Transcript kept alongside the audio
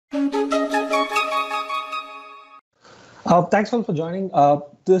Thanks all for joining.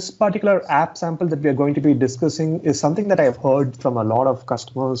 This particular app sample that we are going to be discussing is something that I have heard from a lot of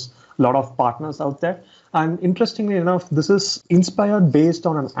customers, a lot of partners out there. And interestingly enough, this is inspired based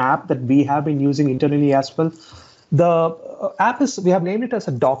on an app that we have been using internally as well. The app is, we have named it as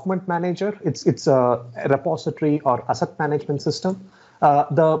a document manager. It's a repository or asset management system.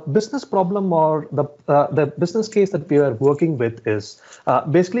 The business problem or the business case that we are working with is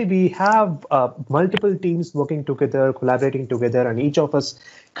basically we have multiple teams working together, collaborating together, and each of us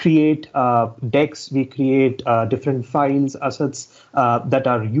create decks, we create different files, assets that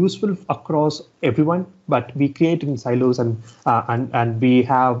are useful across everyone, but we create in silos and we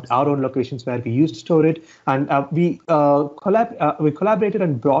have our own locations where we used to store it, and we collaborated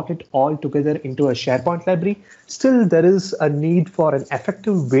and brought it all together into a SharePoint library. Still, there is a need for an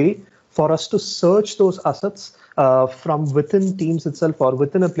effective way for us to search those assets from within teams itself or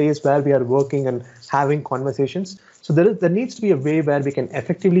within a place where we are working and having conversations. So there needs to be a way where we can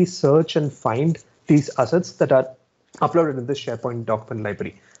effectively search and find these assets that are uploaded in this SharePoint document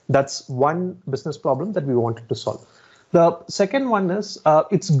library. That's one business problem that we wanted to solve. The second one is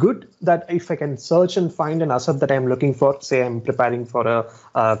it's good that if I can search and find an asset that I'm looking for, say I'm preparing for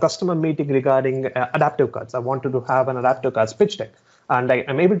a customer meeting regarding adaptive cards. I wanted to have an adaptive cards pitch deck, and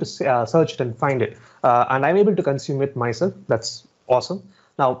I'm able to search it and find it, and I'm able to consume it myself. That's awesome.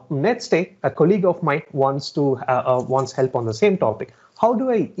 Now, next day, a colleague of mine wants help on the same topic. How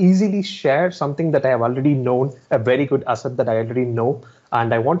do I easily share something that I have already known, a very good asset that I already know,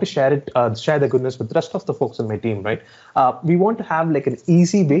 and I want to share it, share the goodness with the rest of the folks on my team, right? We want to have like an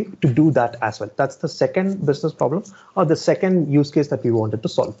easy way to do that as well. That's the second business problem or the second use case that we wanted to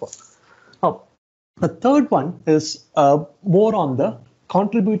solve for. Now, the third one is more on the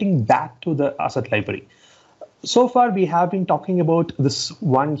contributing back to the asset library. So far, we have been talking about this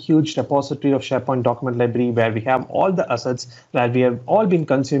one huge repository of SharePoint document library where we have all the assets where we have all been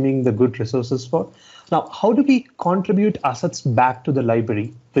consuming the good resources for. Now, how do we contribute assets back to the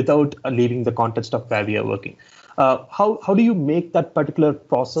library without leaving the context of where we are working? How do you make that particular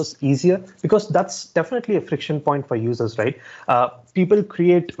process easier? Because that's definitely a friction point for users, right? People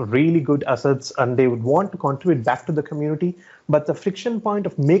create really good assets and they would want to contribute back to the community, but the friction point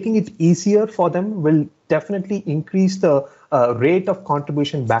of making it easier for them will definitely increase the rate of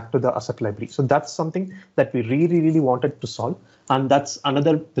contribution back to the asset library. So that's something that we really wanted to solve. And that's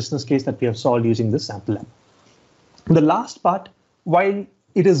another business case that we have solved using this sample app. The last part, while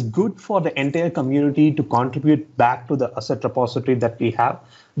it is good for the entire community to contribute back to the asset repository that we have,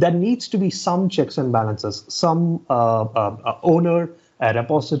 there needs to be some checks and balances, some owner, a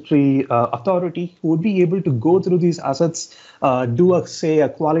repository authority who would be able to go through these assets, do a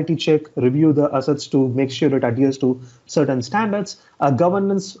quality check, review the assets to make sure it adheres to certain standards. A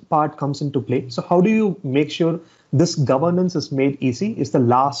governance part comes into play. So how do you make sure this governance is made easy is the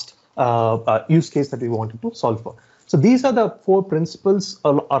last use case that we wanted to solve for. So these are the four principles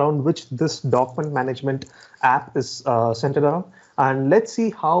around which this document management app is centered around. And let's see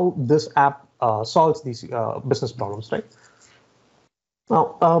how this app solves these business problems, right?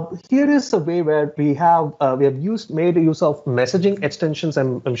 Now, here is a way where we have made use of messaging extensions.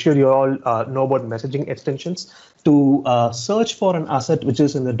 I'm sure you all know about messaging extensions to search for an asset which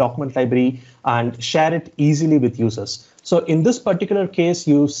is in the document library and share it easily with users. So in this particular case,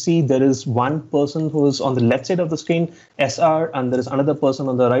 you see there is one person who is on the left side of the screen, SR, and there is another person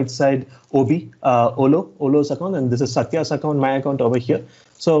on the right side, OB, Olo's account, and this is Sathya's account, my account over here.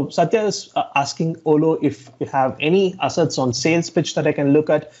 So Sathya is asking Olo if you have any assets on sales pitch that I can look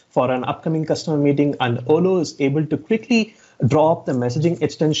at for an upcoming customer meeting, and Olo is able to quickly draw up the messaging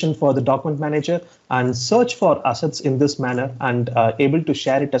extension for the document manager and search for assets in this manner and able to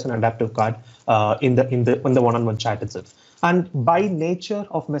share it as an adaptive card in the one-on-one chat itself. And by nature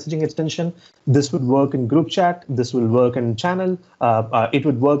of messaging extension, this would work in group chat, this will work in channel, it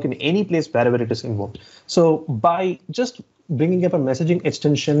would work in any place wherever it is invoked. So by just bringing up a messaging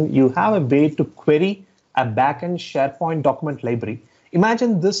extension, you have a way to query a backend SharePoint document library.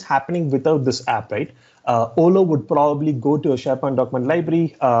 Imagine this happening without this app, right? Olo would probably go to a SharePoint document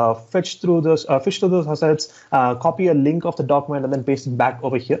library, fish through those assets, copy a link of the document, and then paste it back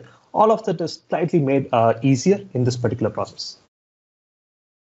over here. All of that is slightly made easier in this particular process.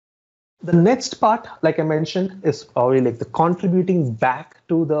 The next part, like I mentioned, is probably like the contributing back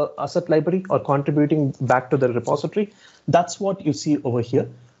to the asset library or contributing back to the repository. That's what you see over here.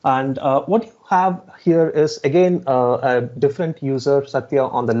 And what you have here is, again, a different user,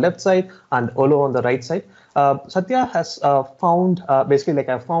 Sathya, on the left side and Olo on the right side. Sathya has found, basically, like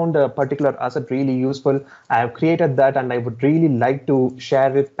I found a particular asset really useful. I have created that, and I would really like to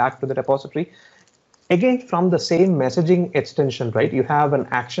share it back to the repository. Again, from the same messaging extension, right, you have an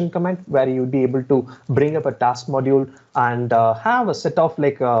action command where you'll be able to bring up a task module and have a set of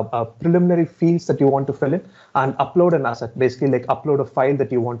like preliminary fields that you want to fill in and upload an asset, basically like upload a file that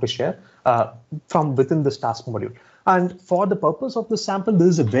you want to share from within this task module. And for the purpose of this sample, this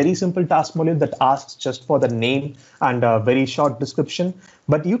is a very simple task module that asks just for the name and a very short description.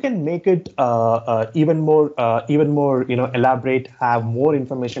 But you can make it even more, elaborate, have more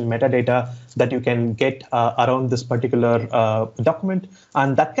information, metadata that you can get around this particular document,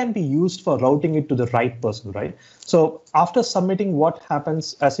 and that can be used for routing it to the right person, right? So after submitting, what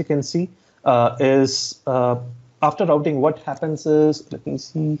happens, as you can see, is after routing, what happens is, let me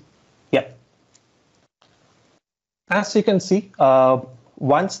see, yeah. As you can see,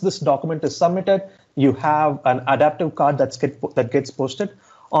 once this document is submitted, you have an adaptive card that gets posted.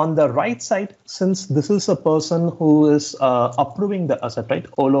 On the right side, since this is a person who is approving the asset, right?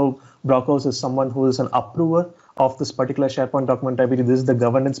 Olo Brockhaus is someone who is an approver of this particular SharePoint document library. This is the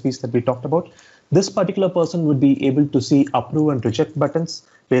governance piece that we talked about. This particular person would be able to see approve and reject buttons,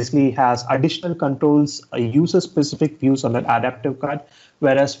 basically has additional controls, user-specific views on an adaptive card.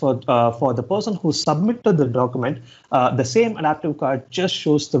 Whereas for the person who submitted the document, the same adaptive card just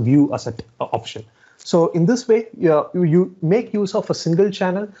shows the view asset option. So in this way, you make use of a single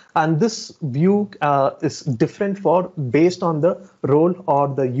channel, and this view is different based on the role or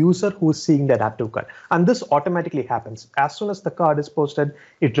the user who is seeing the adaptive card. And this automatically happens. As soon as the card is posted,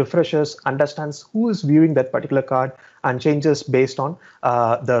 it refreshes, understands who is viewing that particular card, and changes based on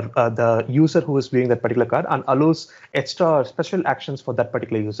the user who is viewing that particular card, and allows extra or special actions for that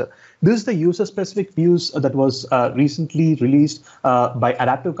particular user. This is the user-specific views that was recently released by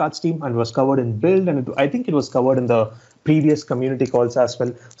Adaptive Cards team and was covered in Build, and I think it was covered in the previous community calls as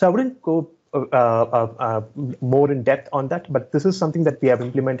well. So I wouldn't go more in depth on that, but this is something that we have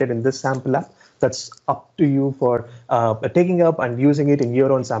implemented in this sample app. That's up to you for taking up and using it in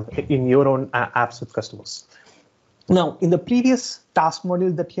your own apps with customers. Now, in the previous task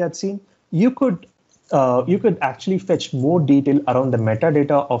module that you had seen, you could actually fetch more detail around the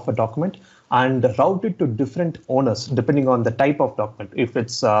metadata of a document and route it to different owners depending on the type of document. If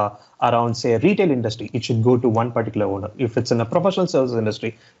it's around, say, a retail industry, it should go to one particular owner. If it's in a professional services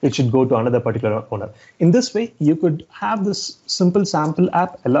industry, it should go to another particular owner. In this way, you could have this simple sample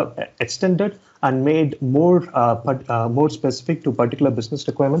app extended and made more specific to particular business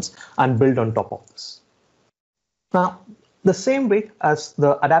requirements and build on top of this. Now, the same way as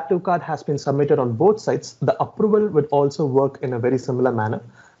the adaptive card has been submitted on both sides, the approval would also work in a very similar manner,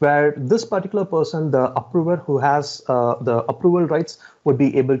 where this particular person, the approver who has the approval rights, would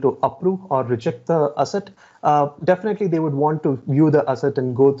be able to approve or reject the asset. Definitely, they would want to view the asset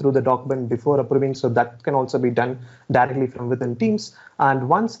and go through the document before approving, so that can also be done directly from within Teams. And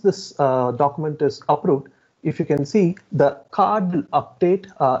once this document is approved, if you can see, the card will update,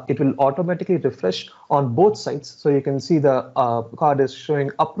 it will automatically refresh on both sides. So you can see the card is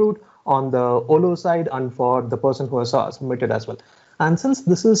showing approved on the Olo side and for the person who has submitted as well. And since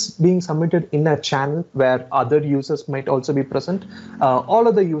this is being submitted in a channel where other users might also be present, all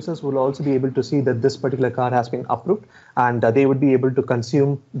of the users will also be able to see that this particular card has been approved, and they would be able to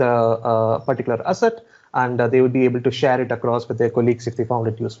consume the particular asset, and they would be able to share it across with their colleagues if they found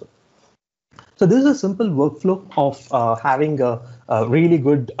it useful. So this is a simple workflow of having a really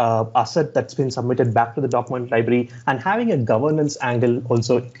good asset that's been submitted back to the document library and having a governance angle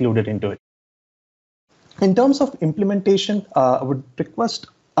also included into it. In terms of implementation, I would request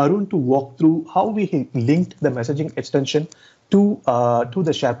Arun to walk through how we linked the messaging extension to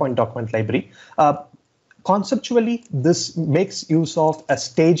the SharePoint document library. Conceptually, this makes use of a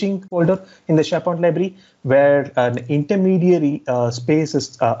staging folder in the SharePoint library where an intermediary space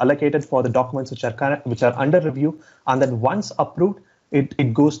is allocated for the documents which are under review, and then once approved,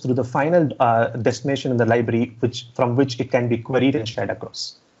 it goes through the final destination in the library, from which it can be queried and shared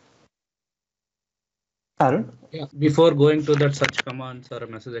across. Arun? Yeah, before going to that such commands or a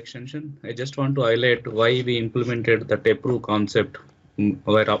message extension, I just want to highlight why we implemented that approve concept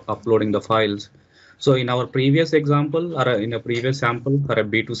while uploading the files. So in our previous example or in a previous sample for a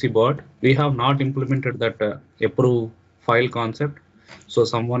B2C bot, we have not implemented that approve file concept. So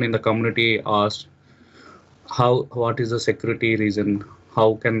someone in the community asked what is the security reason?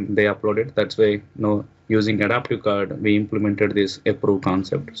 How can they upload it? That's why using adaptive card, we implemented this approve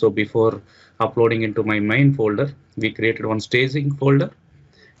concept. So before uploading into my main folder, we created one staging folder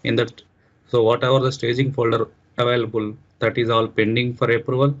in that. So whatever the staging folder available, that is all pending for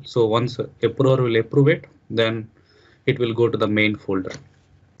approval. So once approver will approve it, then it will go to the main folder.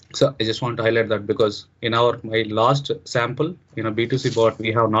 So I just want to highlight that because in my last sample in a B2C bot,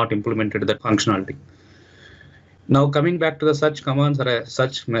 we have not implemented that functionality. Now coming back to the such commands or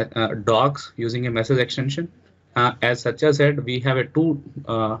such docs using a message extension. As Sathya said, we have two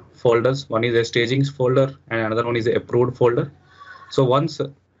folders. One is a staging folder and another one is a approved folder. So once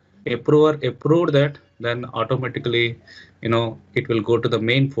approver approved that, then automatically, it will go to the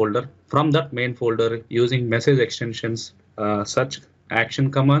main folder. From that main folder, using message extensions, such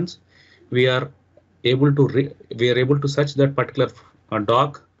action commands, we are able to search that particular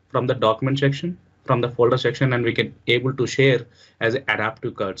doc from the document section, from the folder section, and we can able to share as an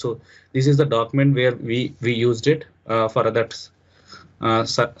adaptive card. So this is the document where we used it for that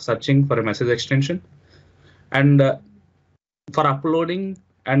searching for a message extension, and for uploading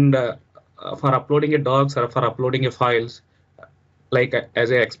for uploading a docs or for uploading a files, like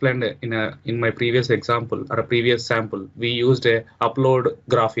as I explained in my previous example or a previous sample, we used a upload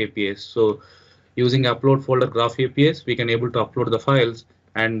graph APIs. So using upload folder graph APIs, we can able to upload the files,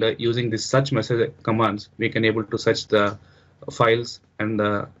 and using this such message commands, we can able to search the files and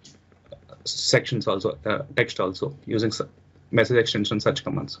the sections also, text also, using message extension such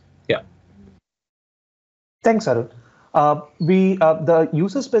commands. Yeah. Thanks, Arun. The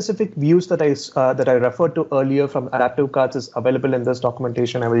user-specific views that I referred to earlier from adaptive cards is available in this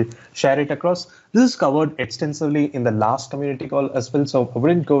documentation. I will share it across. This is covered extensively in the last community call as well, so I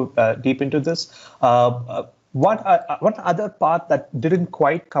wouldn't go deep into this. One other part that didn't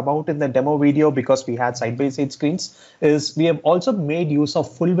quite come out in the demo video because we had side-by-side screens is we have also made use of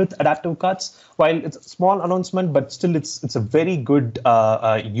full-width adaptive cards. While it's a small announcement, but still it's a very good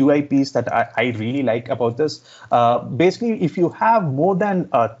UI piece that I really like about this. Basically, if you have more than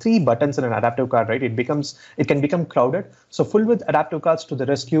 3 buttons in an adaptive card, right, it can become crowded. So full-width adaptive cards to the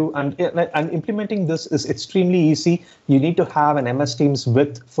rescue, and implementing this is extremely easy. You need to have an MS Teams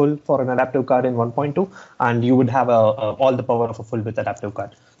width full for an adaptive card in 1.2, and you would have all the power of a full-width adaptive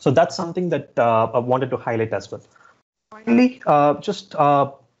card. So that's something that I wanted to highlight as well. Finally,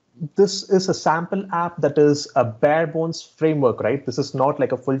 this is a sample app that is a bare bones framework, right? This is not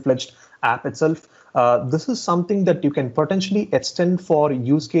like a full-fledged app itself. This is something that you can potentially extend for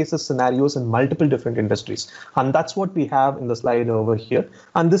use cases scenarios in multiple different industries. And that's what we have in the slide over here.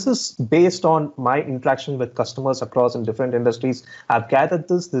 And this is based on my interaction with customers across in different industries. I've gathered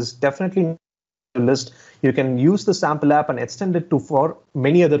this. This is definitely list. You can use the sample app and extend it for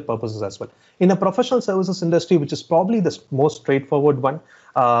many other purposes as well. In a professional services industry, which is probably the most straightforward one,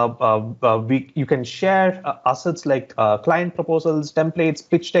 you can share assets like client proposals, templates,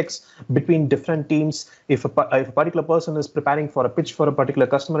 pitch decks between different teams. If a particular person is preparing for a pitch for a particular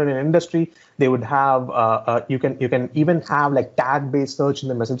customer in an industry, they would have you can even have like tag-based search in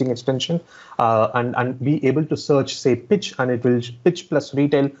the messaging extension, and be able to search, say, pitch, and it will pitch plus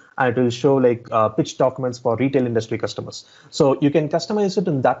retail, and it will show like pitch documents for retail industry customers. So you can customize it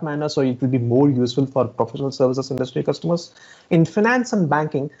in that manner, so it will be more useful for professional services industry customers. In finance and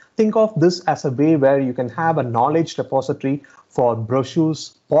banking, think of this as a way where you can have a knowledge repository for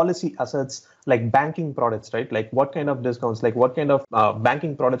brochures, policy assets, like banking products, right? Like what kind of discounts, like what kind of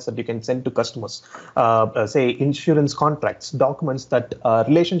banking products that you can send to customers, say insurance contracts, documents that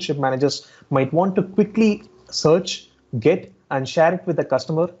relationship managers might want to quickly search, get, and share it with the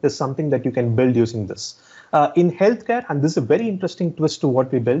customer is something that you can build using this. In healthcare, and this is a very interesting twist to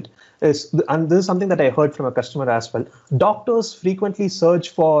what we built, and this is something that I heard from a customer as well. Doctors frequently search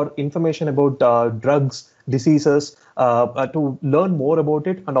for information about drugs, diseases, to learn more about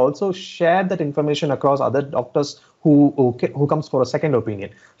it, and also share that information across other doctors who comes for a second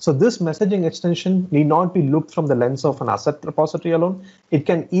opinion. So this messaging extension need not be looked from the lens of an asset repository alone. It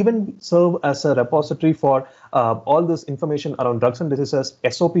can even serve as a repository for all this information around drugs and diseases,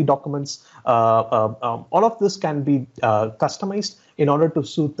 SOP documents. All of this can be customized in order to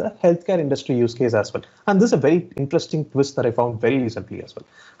suit the healthcare industry use case as well. And this is a very interesting twist that I found very recently as well.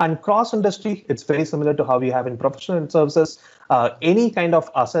 And cross-industry, it's very similar to how we have in professional services. Any kind of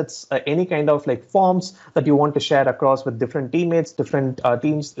assets, any kind of like forms that you want to share across with different teammates, different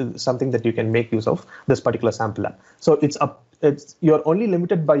teams, is something that you can make use of this particular sample app. So you're only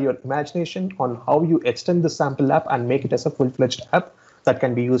limited by your imagination on how you extend the sample app and make it as a full-fledged app that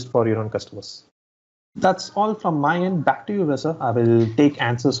can be used for your own customers. That's all from my end. Back to you, Vesa. I will take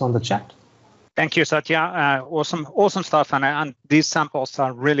answers on the chat. Thank you, Sathya. Awesome stuff. And these samples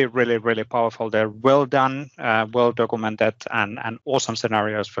are really, really, really powerful. They're well done, well documented, and awesome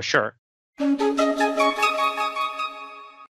scenarios for sure.